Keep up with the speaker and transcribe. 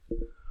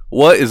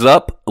What is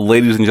up,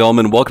 ladies and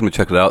gentlemen? Welcome to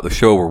Check It Out, the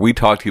show where we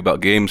talk to you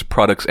about games,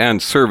 products, and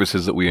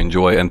services that we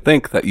enjoy and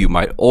think that you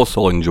might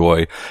also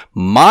enjoy.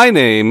 My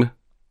name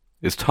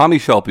is Tommy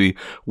Shelby.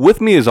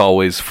 With me, as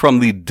always, from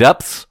the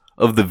depths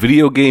of the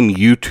video game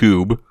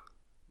YouTube,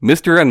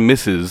 Mr. and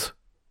Mrs.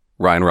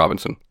 Ryan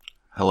Robinson.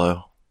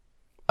 Hello.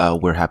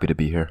 We're happy to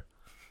be here.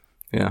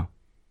 Yeah.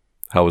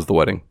 How was the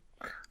wedding?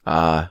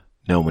 No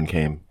one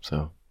came,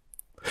 so.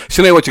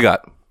 Shanae, what you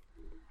got?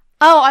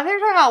 Oh, I thought you were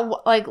talking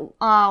about, like,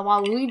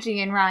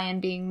 Waluigi and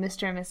Ryan being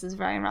Mr. and Mrs.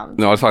 Ryan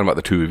Robinson. No, I was talking about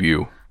the two of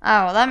you.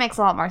 Oh, that makes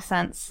a lot more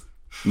sense.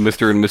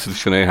 Mr. and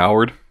Mrs. Shanae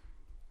Howard.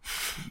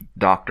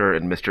 Dr.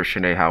 and Mr.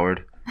 Shanae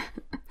Howard.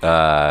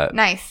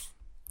 Nice.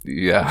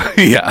 Yeah.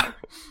 Yeah.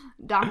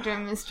 Dr.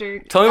 and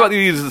Mr. Tell me about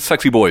these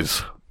sexy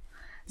boys.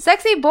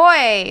 Sexy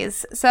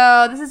boys.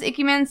 So, this is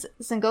Ikemen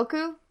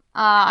Sengoku.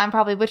 I'm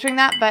probably butchering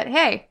that, but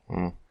hey.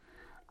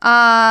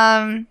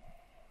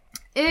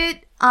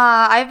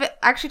 I've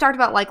actually talked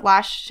about, like,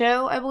 last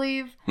show, I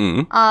believe,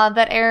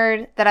 that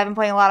aired, that I've been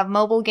playing a lot of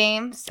mobile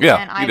games. Yeah,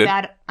 and I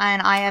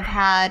have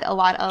had a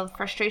lot of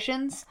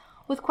frustrations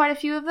with quite a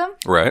few of them.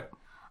 Right.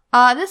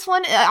 This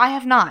one, I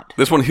have not.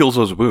 This one heals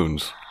those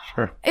wounds.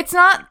 Sure. It's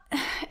not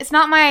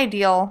my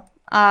ideal,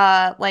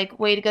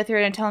 way to go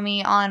through an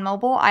Atomi on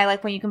mobile. I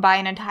like when you can buy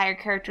an entire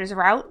character's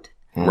route.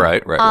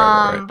 Right.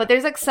 But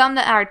there's, like, some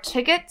that are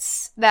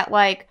tickets that,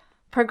 like,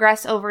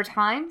 progress over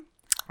time.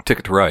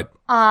 Ticket to Ride.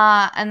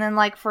 And then,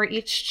 like, for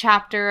each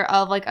chapter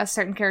of, like, a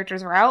certain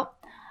character's route.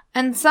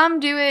 And some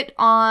do it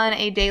on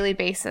a daily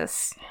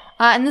basis.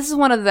 And this is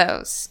one of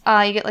those.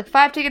 You get, like,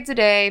 5 tickets a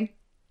day.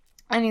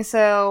 And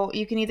so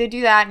you can either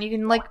do that, and you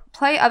can, like,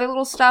 play other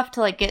little stuff to,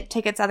 like, get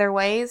tickets other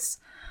ways.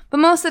 But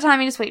most of the time,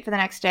 you just wait for the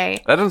next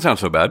day. That doesn't sound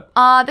so bad.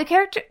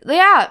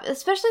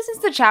 Especially since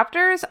the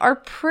chapters are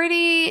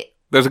pretty...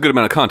 There's a good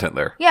amount of content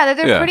there. Yeah,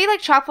 they're pretty, like,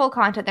 chock full of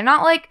content. They're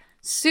not, like,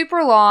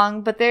 super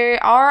long, but there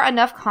are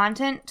enough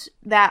content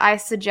that I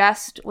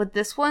suggest with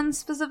this one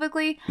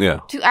specifically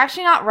to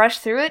actually not rush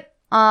through it.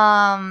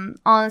 On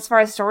as far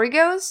as story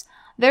goes,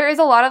 there is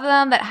a lot of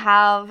them that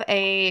have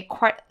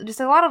just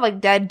a lot of,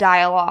 like, dead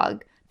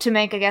dialogue to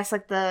make, I guess,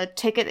 like, the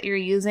ticket that you're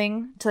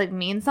using to, like,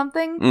 mean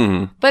something.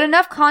 Mm-hmm. But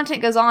enough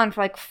content goes on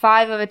for, like,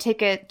 5 of a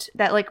ticket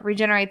that, like,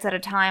 regenerates at a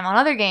time on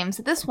other games.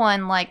 This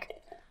one,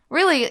 like,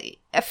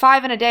 really, at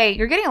 5 in a day,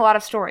 you're getting a lot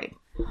of story.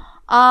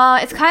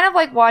 It's kind of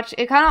like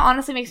it kind of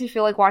honestly makes me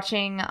feel like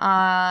watching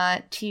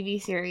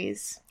TV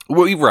series.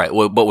 Well, you're right.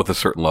 Well, but with a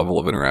certain level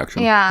of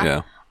interaction.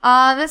 Yeah.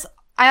 I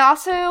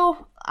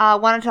also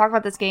want to talk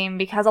about this game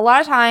because a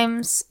lot of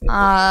times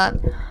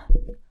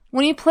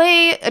when you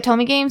play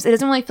Atomi games, it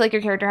doesn't really feel like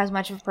your character has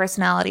much of a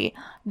personality.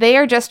 They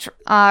are just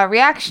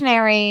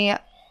reactionary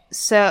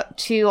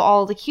to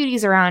all the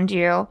cuties around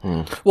you.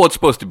 Well, it's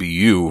supposed to be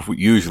you,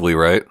 usually,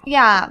 right?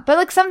 Yeah, but,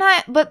 like,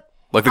 sometimes...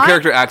 Like, the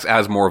character acts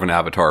as more of an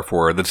avatar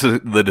for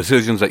the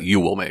decisions that you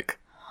will make.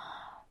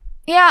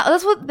 Yeah,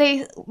 that's what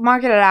they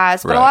market it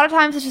as. But a lot of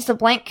times it's just a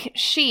blank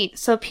sheet,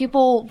 so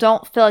people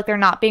don't feel like they're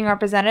not being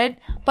represented.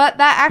 But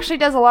that actually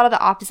does a lot of the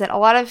opposite. A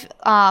lot of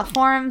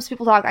forums,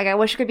 people talk, like, I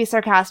wish it could be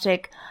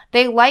sarcastic.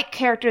 They like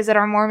characters that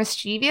are more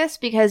mischievous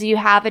because you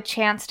have a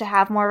chance to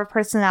have more of a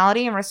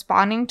personality in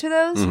responding to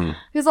those. Mm-hmm.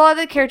 Because a lot of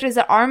the characters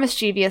that are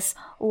mischievous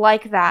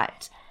like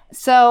that.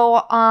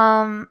 So,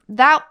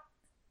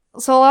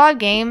 So a lot of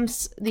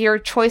games, your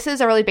choices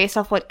are really based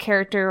off what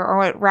character or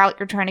what route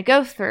you're trying to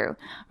go through,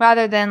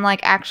 rather than, like,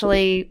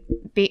 actually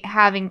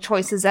having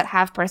choices that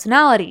have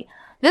personality.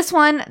 This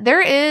one, there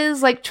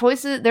is, like,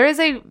 choices. There is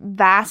a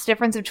vast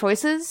difference of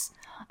choices,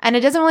 and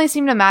it doesn't really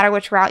seem to matter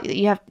which route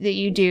that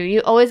you do.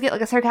 You always get,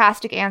 like, a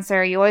sarcastic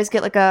answer. You always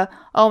get, like, a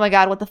 "oh my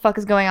god, what the fuck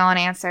is going on"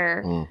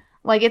 answer.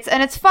 Like,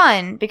 it's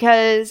fun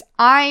because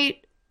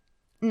I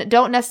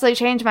don't necessarily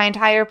change my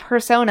entire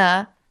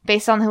persona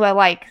based on who I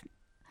like.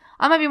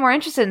 I might be more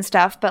interested in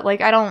stuff, but,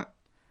 like,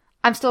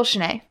 I'm still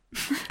Shanae.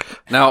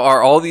 Now,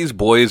 are all these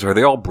boys, are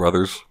they all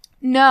brothers?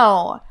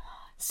 No.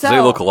 So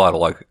they look a lot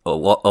alike.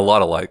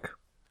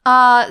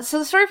 So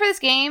the story for this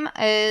game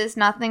is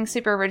nothing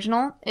super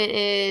original. It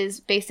is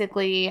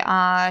basically,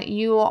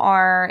 you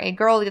are a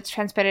girl that gets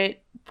transported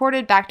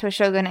back to a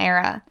Shogun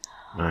era.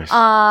 Nice.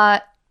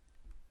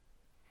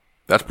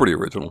 That's pretty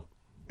original.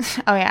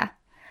 Oh, yeah.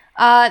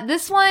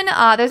 This one,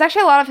 there's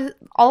actually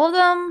all of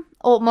them,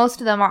 most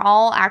of them are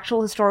all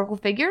actual historical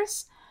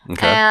figures.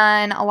 Okay.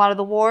 And a lot of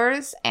the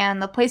wars and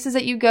the places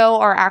that you go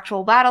are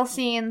actual battle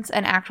scenes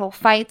and actual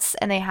fights,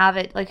 and they have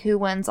it, like, who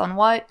wins on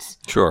what.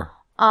 Sure.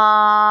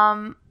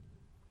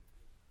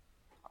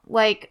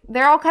 Like,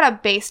 they're all kind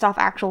of based off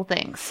actual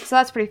things, so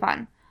that's pretty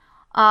fun.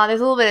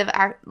 There's a little bit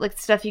of like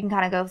stuff you can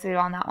kind of go through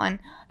on that one.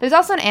 There's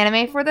also an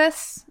anime for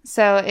this,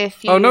 so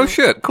if you... Oh, no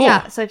shit. Cool.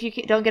 Yeah, so if you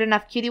don't get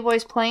enough cutie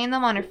boys playing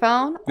them on your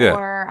phone,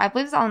 or I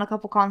believe it's on a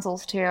couple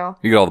consoles too.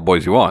 You get all the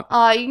boys you want.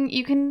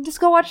 You can just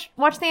go watch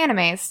the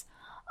animes.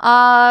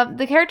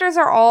 The characters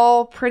are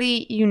all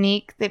pretty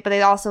unique, but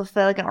they also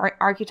feel like an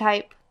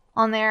archetype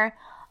on there.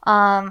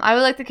 I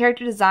really like the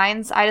character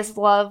designs. I just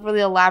love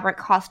really elaborate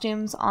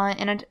costumes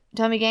in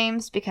Atomi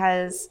games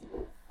because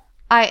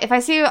if I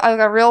see like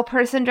a real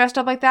person dressed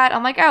up like that,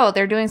 I'm like, oh,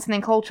 they're doing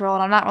something cultural,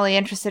 and I'm not really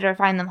interested or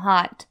find them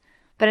hot.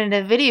 But in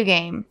a video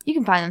game, you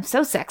can find them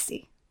so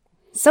sexy,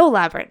 so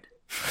elaborate,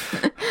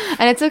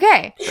 and it's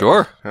okay.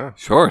 Sure. Yeah.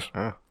 Sure.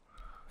 Yeah.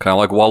 Kind of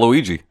like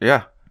Waluigi.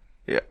 Yeah.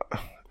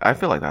 I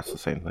feel like that's the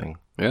same thing.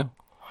 Yeah.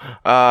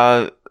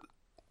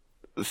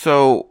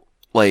 So,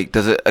 like,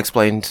 does it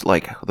explain,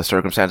 like, the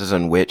circumstances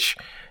in which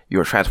you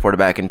were transported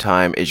back in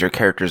time? Is your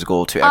character's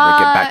goal to ever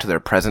get back to their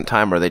present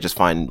time, or they just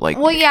find, like...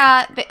 Well,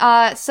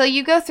 yeah. So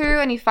you go through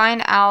and you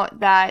find out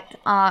that,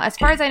 as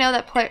far as I know,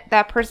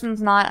 that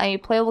person's not a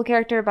playable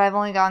character, but I've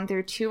only gone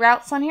through 2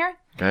 routes on here.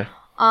 Okay.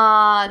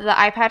 The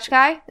eye patch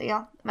guy,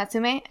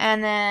 Matsume,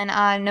 and then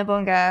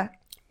Nobunaga.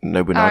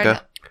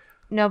 Nobunaga?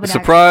 Nobunaga.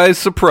 Surprise,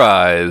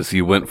 surprise.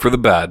 You went for the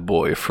bad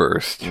boy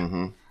first.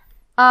 Mm-hmm.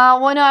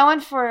 Well, no, I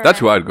went for... That's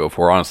who I'd go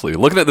for, honestly.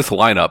 Looking at this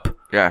lineup,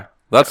 Yeah.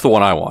 that's the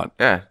one I want.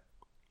 Yeah.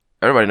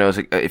 Everybody knows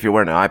if you're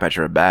wearing an eye patch,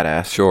 you're a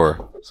badass.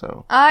 Sure.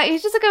 So.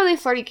 He's just like a really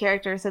flirty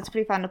character, so it's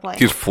pretty fun to play.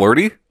 He's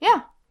flirty?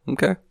 Yeah.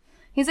 Okay.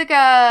 He's like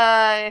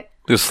a...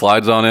 Just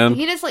slides on in?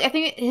 He just, like, I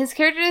think his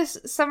character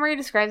summary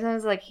describes him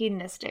as, like,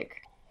 hedonistic.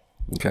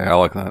 Okay, I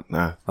like that.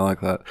 Nah. I like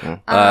that.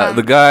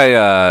 The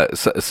guy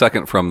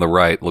second from the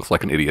right looks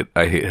like an idiot.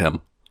 I hate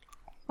him.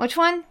 Which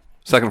one?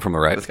 Second from the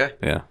right. This guy?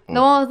 Yeah.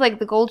 The one with, like,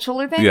 the gold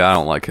shoulder thing? Yeah, I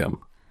don't like him.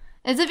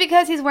 Is it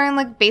because he's wearing,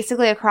 like,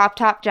 basically a crop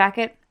top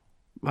jacket?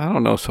 I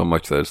don't know so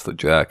much that it's the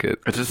jacket.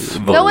 It's just- the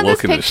No, in look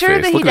this in his picture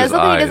face. that Look he at his does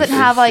look like he eyes. doesn't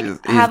have, like, He's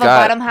have a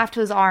got- bottom half to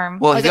his arm.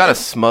 Well, like, he's got a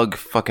smug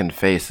fucking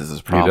face is his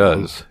He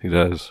problem. does. He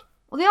does.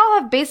 Well, they all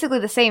have basically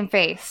the same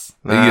face.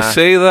 Nah. You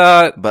say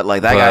that, But,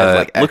 like, that guy's,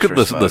 like, look at extra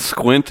the smug.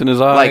 squint in his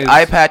eyes. Like,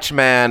 Eye Patch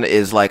Man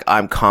is like,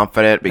 I'm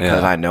confident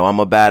because Yeah. I know I'm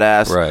a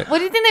badass. Right. What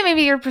do you think that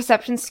maybe your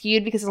perception's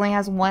skewed because it only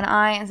has one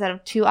eye instead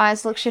of 2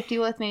 eyes to look shifty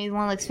with? Maybe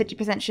one looks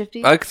 50%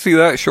 shifty? I can see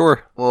that,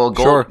 sure. Well,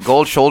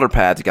 gold shoulder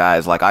pads,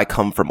 guys. Like, I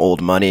come from old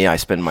money. I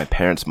spend my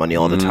parents' money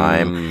all the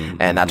time,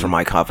 and that's where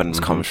my confidence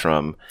comes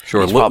from.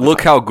 Sure. He's Look, probably-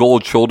 look how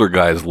gold shoulder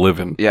guy is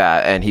living. Yeah,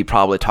 and he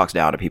probably talks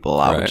down to people a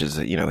lot, Right. which is,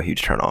 a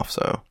huge turnoff.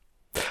 So,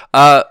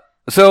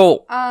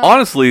 So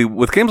honestly,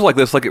 with games like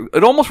this, like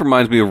it almost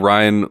reminds me of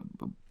Ryan,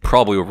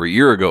 probably over a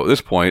year ago at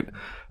this point,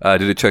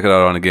 did check it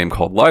out on a game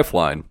called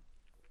Lifeline,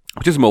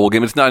 which is a mobile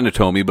game. It's not an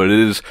Atomi, but it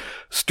is,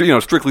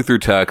 strictly through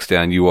text,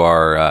 and you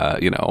are,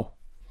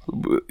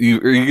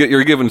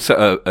 you're given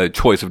a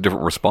choice of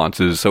different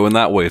responses. So in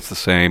that way, it's the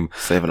same.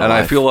 Saving a and I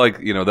life. feel like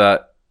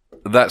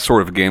that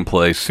sort of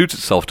gameplay suits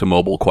itself to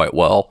mobile quite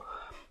well.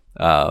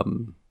 I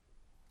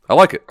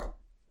like it.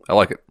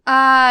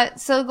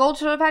 So gold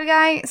shoulder pad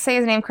guy, say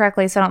his name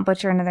correctly so I don't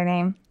butcher another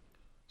name.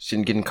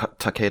 Shingen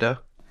Takeda?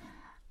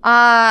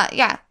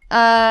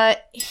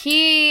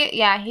 He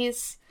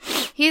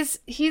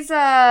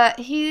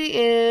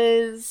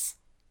is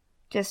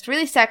just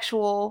really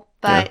sexual,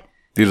 but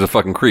He's a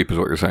fucking creep, is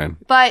what you're saying.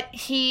 but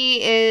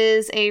he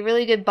is a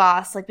really good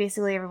boss. Like,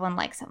 basically everyone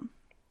likes him.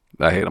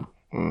 I hate him.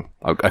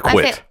 I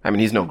quit. say- I mean,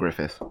 he's no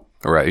Griffith. All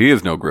right, he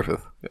is no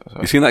Griffith.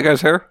 You seen that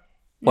guy's hair?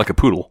 Like a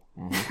poodle.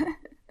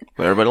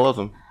 But everybody loves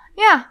him.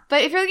 Yeah,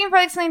 but if you're looking for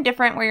like something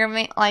different where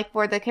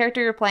where the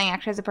character you're playing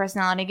actually has a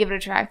personality, give it a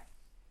try.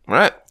 All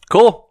right.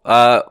 Cool.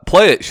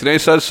 Play it. Shanae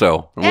says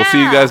so. And we'll see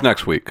you Yeah. guys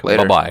next week.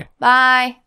 Later. Bye-bye. Bye.